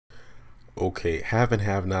Okay, have and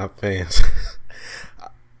have not fans.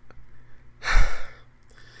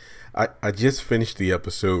 I just finished the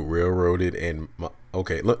episode Railroaded and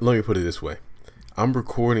okay, let me put it this way. I'm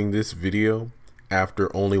recording this video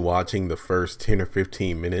after only watching the first 10 or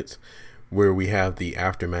 15 minutes where we have the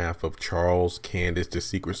aftermath of Charles, Candace, the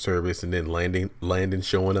Secret Service, and then Landon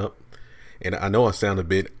showing up. And I know I sound a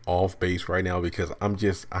bit off base right now because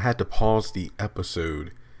I had to pause the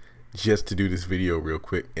episode just to do this video real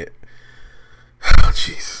quick. Oh,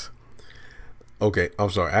 jeez. Okay, I'm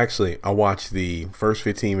sorry. Actually, I watched the first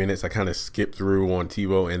 15 minutes. I kind of skipped through on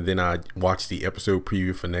TiVo, and then I watched the episode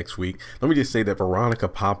preview for next week. Let me just say that Veronica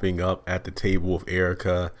popping up at the table with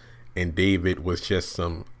Erica and David was just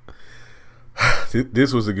some...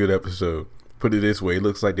 This was a good episode. Put it this way, it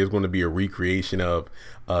looks like there's going to be a recreation of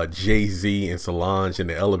Jay-Z and Solange in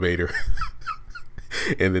the elevator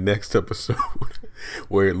in the next episode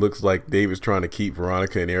where it looks like David's trying to keep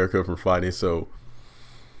Veronica and Erica from fighting. So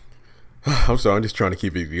I'm sorry, I'm just trying to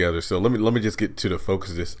keep it together. So let me just get to the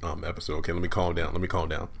focus of this episode. Okay, let me calm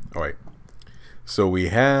down. All right. So we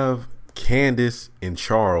have Candace and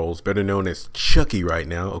Charles, better known as Chucky right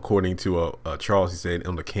now, according to Charles. He said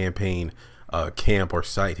on the campaign camp or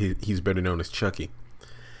site, he's better known as Chucky.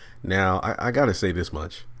 Now, I gotta say this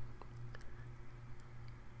much.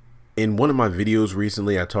 In one of my videos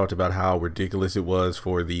recently, I talked about how ridiculous it was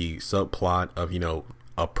for the subplot of,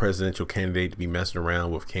 a presidential candidate to be messing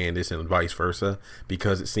around with Candace and vice versa,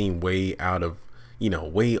 because it seemed way out of,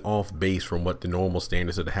 way off base from what the normal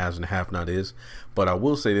standards of the haves and have not is. But I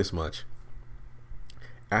will say this much.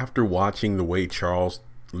 After watching the way Charles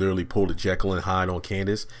literally pulled a Jekyll and Hyde on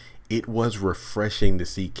Candace, it was refreshing to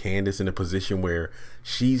see Candace in a position where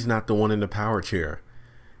she's not the one in the power chair.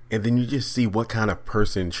 And then you just see what kind of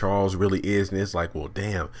person Charles really is. And it's like, well,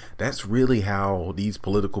 damn, that's really how these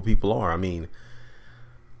political people are. I mean,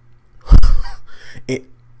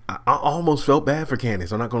 I almost felt bad for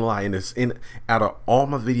Candace. I'm not going to lie. Out of all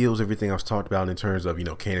my videos, everything I've talked about in terms of,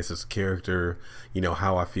 Candace's character,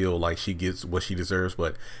 how I feel like she gets what she deserves.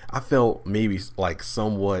 But I felt maybe like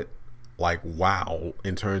somewhat like wow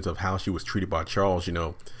in terms of how she was treated by Charles.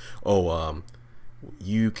 You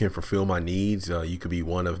can fulfill my needs, you could be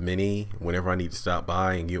one of many. Whenever I need to stop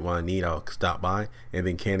by and get what I need, I'll stop by. And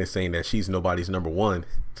then Candace saying that she's nobody's number one,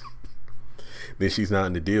 then she's not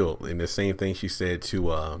in the deal. And the same thing she said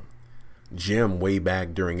to Jim way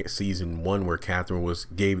back during season 1 where Catherine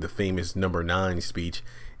gave the famous number 9 speech,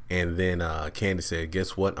 and then Candace said,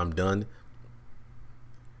 guess what, I'm done.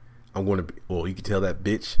 I'm going to be, well, you can tell that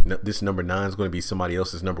bitch this number 9 is going to be somebody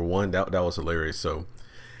else's number 1. That was hilarious. So,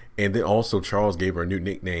 and then also Charles gave her a new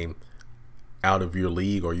nickname, out of your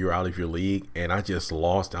league, or you're out of your league. And I just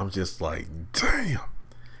lost. I'm just like, damn.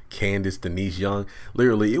 Candace, Denise Young,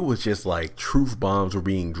 literally it was just like truth bombs were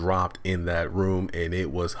being dropped in that room, and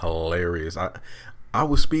it was hilarious. I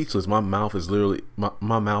was speechless. My mouth is literally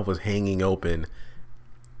my mouth was hanging open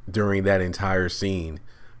during that entire scene.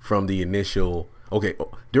 From the initial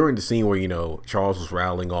during the scene where Charles was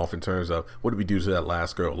rattling off in terms of what did we do to that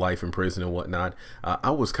last girl, life in prison and whatnot,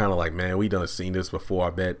 I was kind of like, man, we done seen this before. I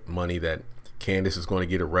bet money that Candace is going to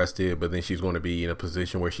get arrested, but then she's going to be in a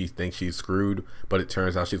position where she thinks she's screwed, but it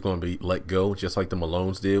turns out she's going to be let go, just like the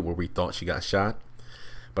Malones did where we thought she got shot.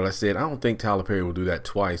 But I said, I don't think Tyler Perry will do that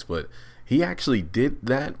twice, but he actually did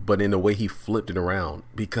that, but in a way he flipped it around,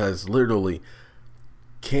 because literally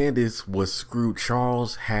Candace was screwed.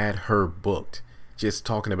 Charles had her booked, just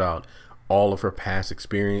talking about all of her past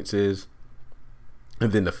experiences,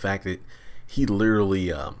 and then the fact that he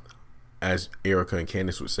literally as Erica and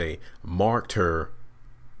Candace would say, marked her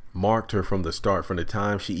from the start, from the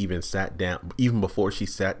time she even sat down, even before she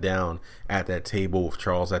sat down at that table with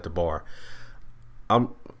Charles at the bar.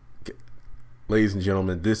 Ladies and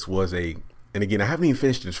gentlemen, this was and again, I haven't even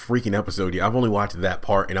finished this freaking episode yet. I've only watched that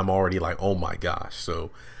part and I'm already like, oh my gosh.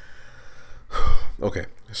 So okay,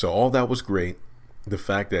 so all that was great. The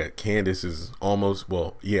fact that Candace is almost,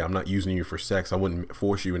 well, yeah, I'm not using you for sex, I wouldn't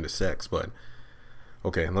force you into sex, but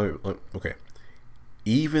okay, okay.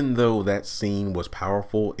 Even though that scene was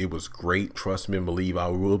powerful, it was great. Trust me and believe, I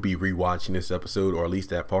will be rewatching this episode, or at least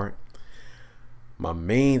that part. My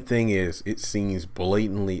main thing is, it seems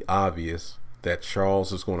blatantly obvious that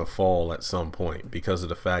Charles is going to fall at some point because of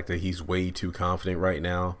the fact that he's way too confident right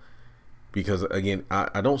now. Because again,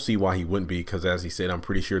 I don't see why he wouldn't be, because as he said, I'm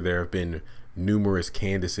pretty sure there have been numerous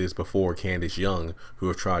Candaces before Candace Young who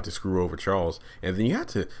have tried to screw over Charles. And then you have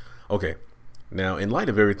to, okay, now in light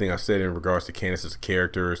of everything I said in regards to Candace's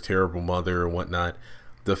character, his terrible mother and whatnot,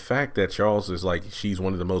 the fact that Charles is like, she's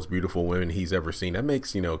one of the most beautiful women he's ever seen, that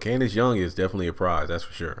makes, Candace Young is definitely a prize, that's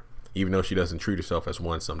for sure. even though she doesn't treat herself as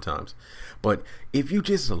one sometimes. But if you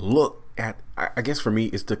just look at, I guess for me,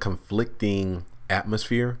 it's the conflicting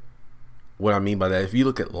atmosphere. What I mean by that, if you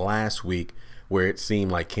look at last week, where it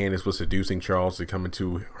seemed like Candace was seducing Charles to come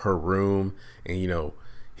into her room, and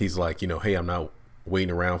he's like, hey, I'm not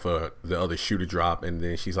waiting around for the other shoe to drop, and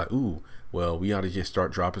then she's like, ooh, well, we ought to just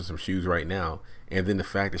start dropping some shoes right now. And then the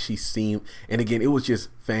fact that she seemed, and again, it was just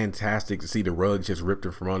fantastic to see the rug just ripped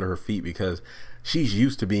her from under her feet, because she's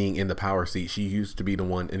used to being in the power seat. She used to be the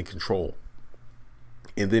one in control.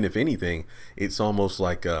 And then if anything, it's almost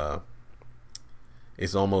like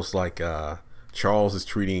Charles is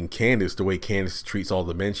treating Candace the way Candace treats all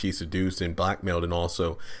the men she seduced and blackmailed. And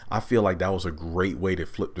also, I feel like that was a great way to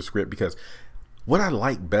flip the script, because what I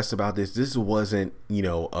like best about this wasn't,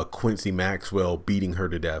 a Quincy Maxwell beating her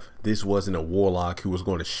to death. This wasn't a warlock who was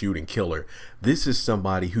going to shoot and kill her. This is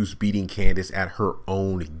somebody who's beating Candace at her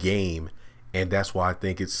own game. And that's why I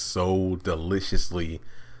think it's so deliciously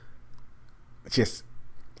just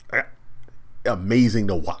amazing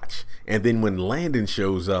to watch. And then when Landon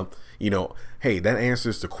shows up, hey, that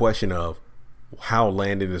answers the question of how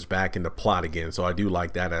Landon is back in the plot again. So I do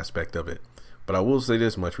like that aspect of it. But I will say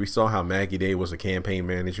this much. We saw how Maggie Day was a campaign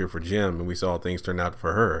manager for Jim, and we saw things turn out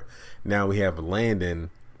for her. Now we have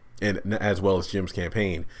Landon, and as well as Jim's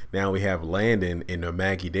campaign. Now we have Landon in the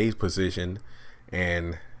Maggie Day's position,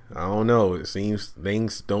 and I don't know. It seems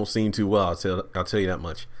things don't seem too well. I'll tell you that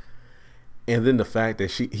much. And then the fact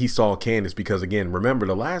that he saw Candace, because again, remember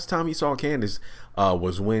the last time he saw Candace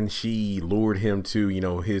was when she lured him to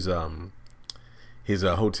his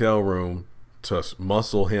hotel room to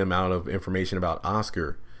muscle him out of information about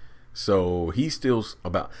Oscar. So he's still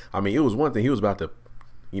it was one thing, he was about to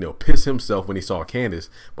piss himself when he saw Candace,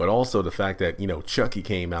 but also the fact that Chucky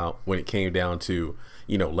came out when it came down to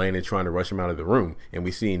Landon trying to rush him out of the room. And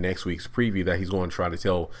we see in next week's preview that he's going to try to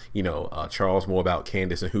tell Charles more about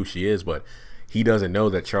Candace and who she is, but he doesn't know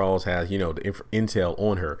that Charles has the intel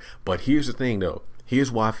on her. But here's the thing though,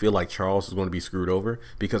 here's why I feel like Charles is going to be screwed over,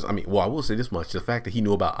 because I will say this much: the fact that he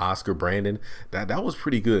knew about Oscar Brandon, that was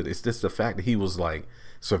pretty good. It's just the fact that he was like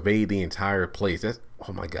surveyed the entire place. That's,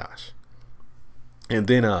 oh my gosh. And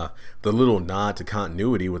then the little nod to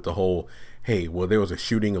continuity with the whole, hey, well, there was a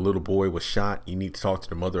shooting, a little boy was shot, you need to talk to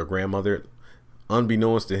the mother or grandmother.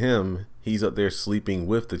 Unbeknownst to him, he's up there sleeping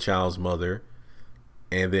with the child's mother,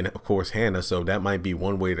 and then of course Hannah. So that might be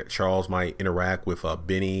one way that Charles might interact with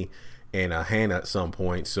Benny and Hannah at some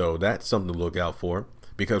point. So that's something to look out for,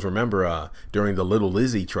 because remember during the Little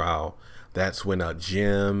Lizzie trial, that's when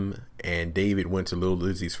Jim and David went to Little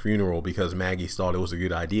Lizzie's funeral because Maggie thought it was a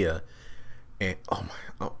good idea. And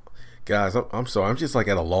guys, I'm sorry, I'm just like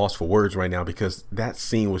at a loss for words right now, because that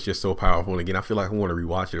scene was just so powerful. And again, I feel like I want to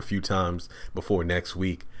rewatch it a few times before next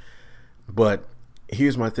week. But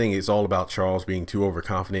here's my thing: it's all about Charles being too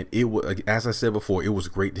overconfident. It was, as I said before, it was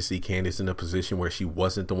great to see Candace in a position where she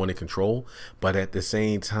wasn't the one in control, but at the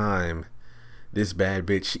same time, this bad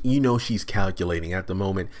bitch, she's calculating at the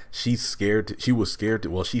moment. She's scared. She's scared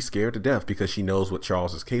to death, because she knows what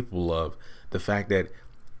Charles is capable of. The fact that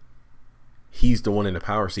he's the one in the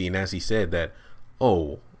power seat, and as he said that,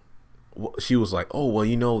 she was like, oh,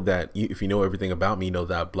 well, that if you know everything about me,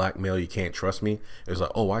 that I blackmail, you can't trust me. It was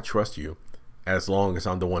like, oh, I trust you as long as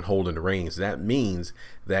I'm the one holding the reins. That means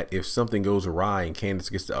that if something goes awry and Candace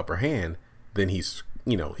gets the upper hand, then he's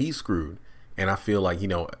screwed. And I feel like,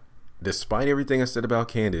 despite everything I said about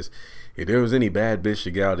Candace, if there was any bad bitch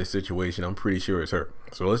to get out of this situation, I'm pretty sure it's her.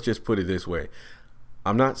 So let's just put it this way: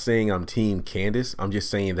 I'm not saying I'm team Candace. I'm just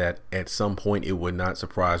saying that at some point it would not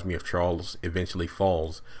surprise me if Charles eventually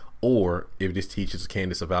falls, or if this teaches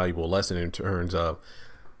Candace a valuable lesson in terms of,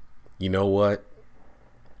 you know what,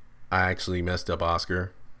 I actually messed up,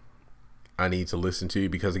 Oscar. I need to listen to you,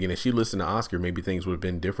 because again, if she listened to Oscar, maybe things would have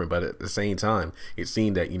been different. But at the same time, it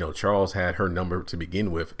seemed that Charles had her number to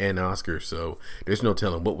begin with, and Oscar, so there's no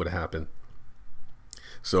telling what would happen.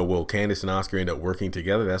 So will Candace and Oscar end up working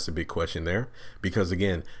together? That's a big question there, because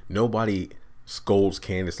again, nobody scolds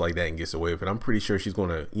Candace like that and gets away with it. I'm pretty sure she's going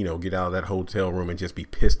to get out of that hotel room and just be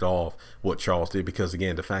pissed off what Charles did, because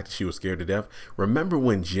again, the fact that she was scared to death. Remember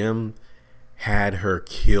when Jim had her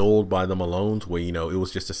killed by the Malones, where it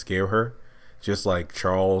was just to scare her, just like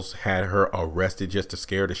Charles had her arrested just to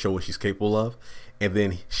scare her, to show what she's capable of. And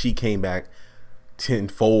then she came back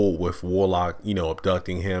tenfold with Warlock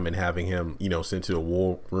abducting him and having him sent to the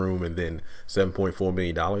war room, and then $7.4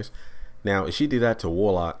 million. Now if she did that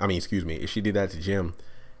to if she did that to Jim,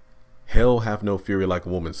 hell have no fury like a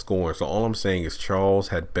woman scorned. So all I'm saying is Charles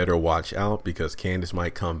had better watch out, because Candace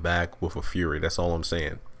might come back with a fury. That's all I'm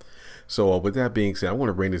saying. So with that being said, I want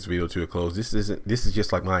to bring this video to a close. This is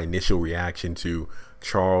just like my initial reaction to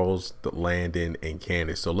Charles, Landon, and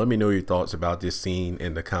Candace. So let me know your thoughts about this scene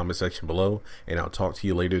in the comment section below, and I'll talk to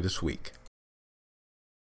you later this week.